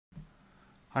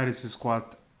Hi, this is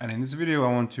Squat, and in this video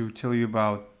I want to tell you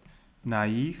about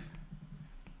naive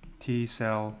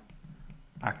T-cell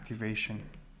activation.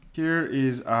 Here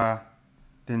is a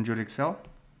dendritic cell,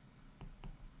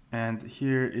 and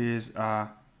here is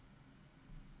a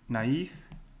naive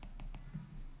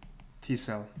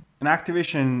T-cell. An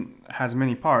activation has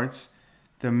many parts.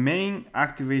 The main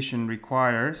activation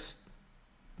requires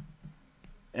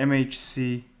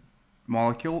MHC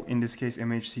molecule, in this case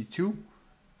MHC2,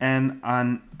 and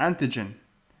an antigen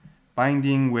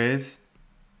binding with,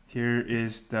 here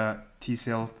is the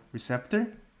T-cell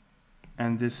receptor,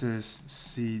 and this is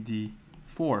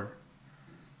CD4.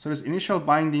 So this initial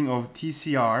binding of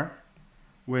TCR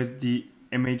with the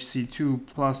MHC2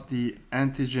 plus the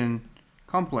antigen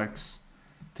complex,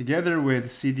 together with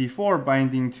CD4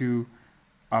 binding to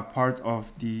a part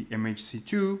of the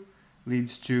MHC2,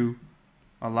 leads to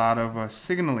a lot of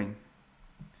signaling.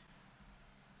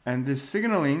 And this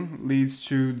signaling leads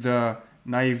to the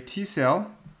naive T cell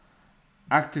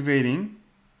activating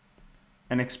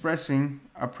and expressing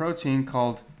a protein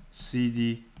called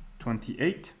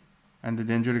CD28. And the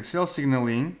dendritic cell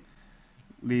signaling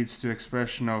leads to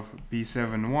expression of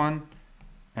B7-1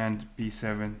 and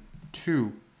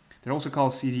B7-2. They're also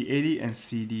called CD80 and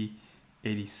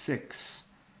CD86.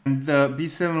 And the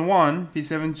B7-1,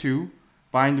 B7-2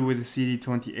 bind with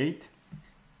CD28,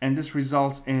 and this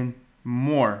results in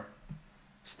more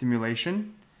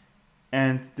stimulation,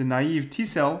 and the naive T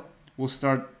cell will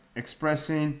start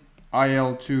expressing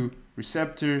IL-2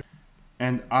 receptor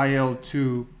and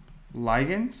IL-2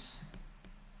 ligands,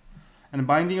 and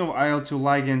binding of IL-2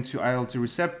 ligand to IL-2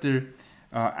 receptor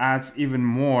adds even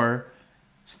more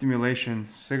stimulation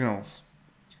signals.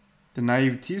 The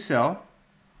naive T cell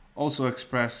also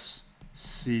express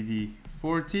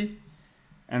CD40,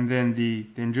 and then the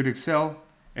dendritic cell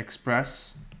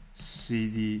express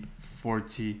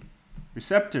CD40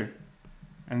 receptor,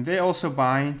 and they also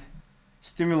bind,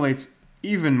 stimulates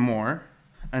even more,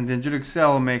 and the dendritic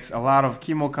cell makes a lot of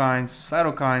chemokines,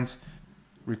 cytokines,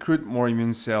 recruit more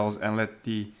immune cells, and let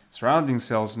the surrounding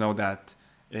cells know that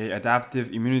an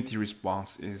adaptive immunity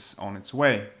response is on its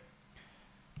way.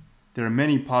 There are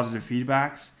many positive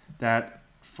feedbacks that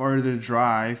further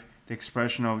drive the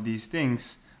expression of these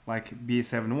things like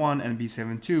B7-1 and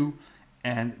B7-2,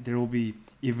 and there will be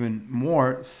even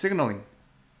more signaling.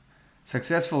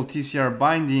 Successful TCR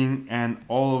binding and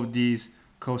all of these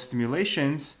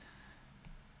co-stimulations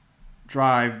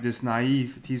drive this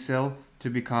naive T cell to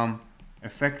become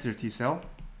effector T cell,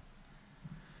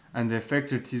 and the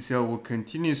effector T cell will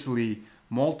continuously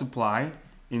multiply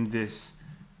in this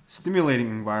stimulating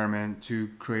environment to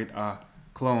create a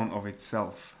clone of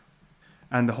itself.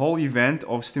 And the whole event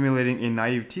of stimulating a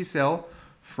naive T cell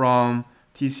from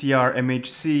TCR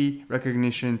MHC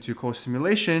recognition to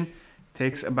co-stimulation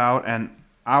takes about an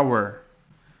hour.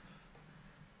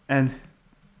 And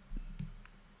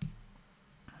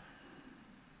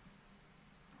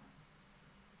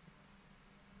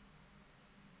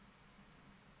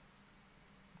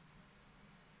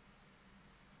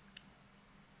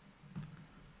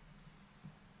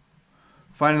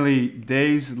finally,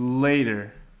 days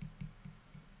later,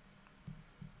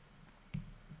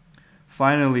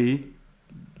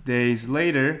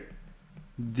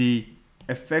 the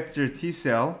effector T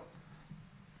cell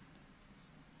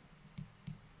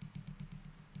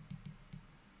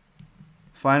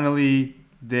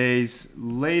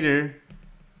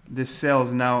this cell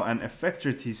is now an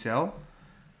effector T cell,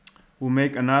 will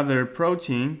make another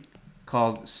protein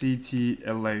called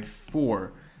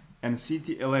CTLA4, and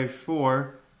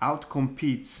CTLA4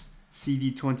 outcompetes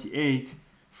CD28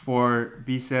 for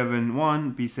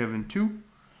B7-1, B7-2,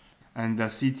 and the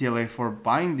CTLA4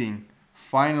 binding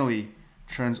finally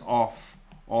turns off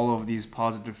all of these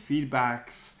positive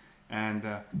feedbacks and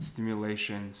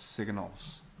stimulation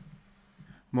signals.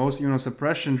 Most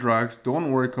immunosuppression drugs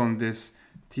don't work on this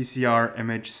TCR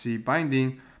MHC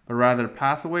binding, but rather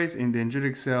pathways in the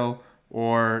dendritic cell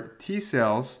or T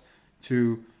cells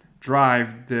to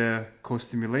drive the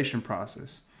co-stimulation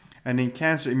process. And in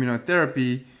cancer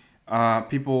immunotherapy,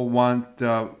 people want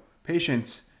the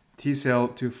patient's T cell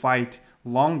to fight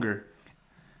longer.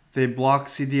 They block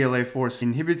CTLA4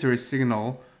 inhibitory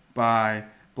signal by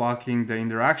blocking the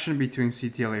interaction between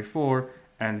CTLA4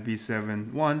 and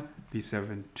B7-1,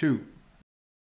 B7-2.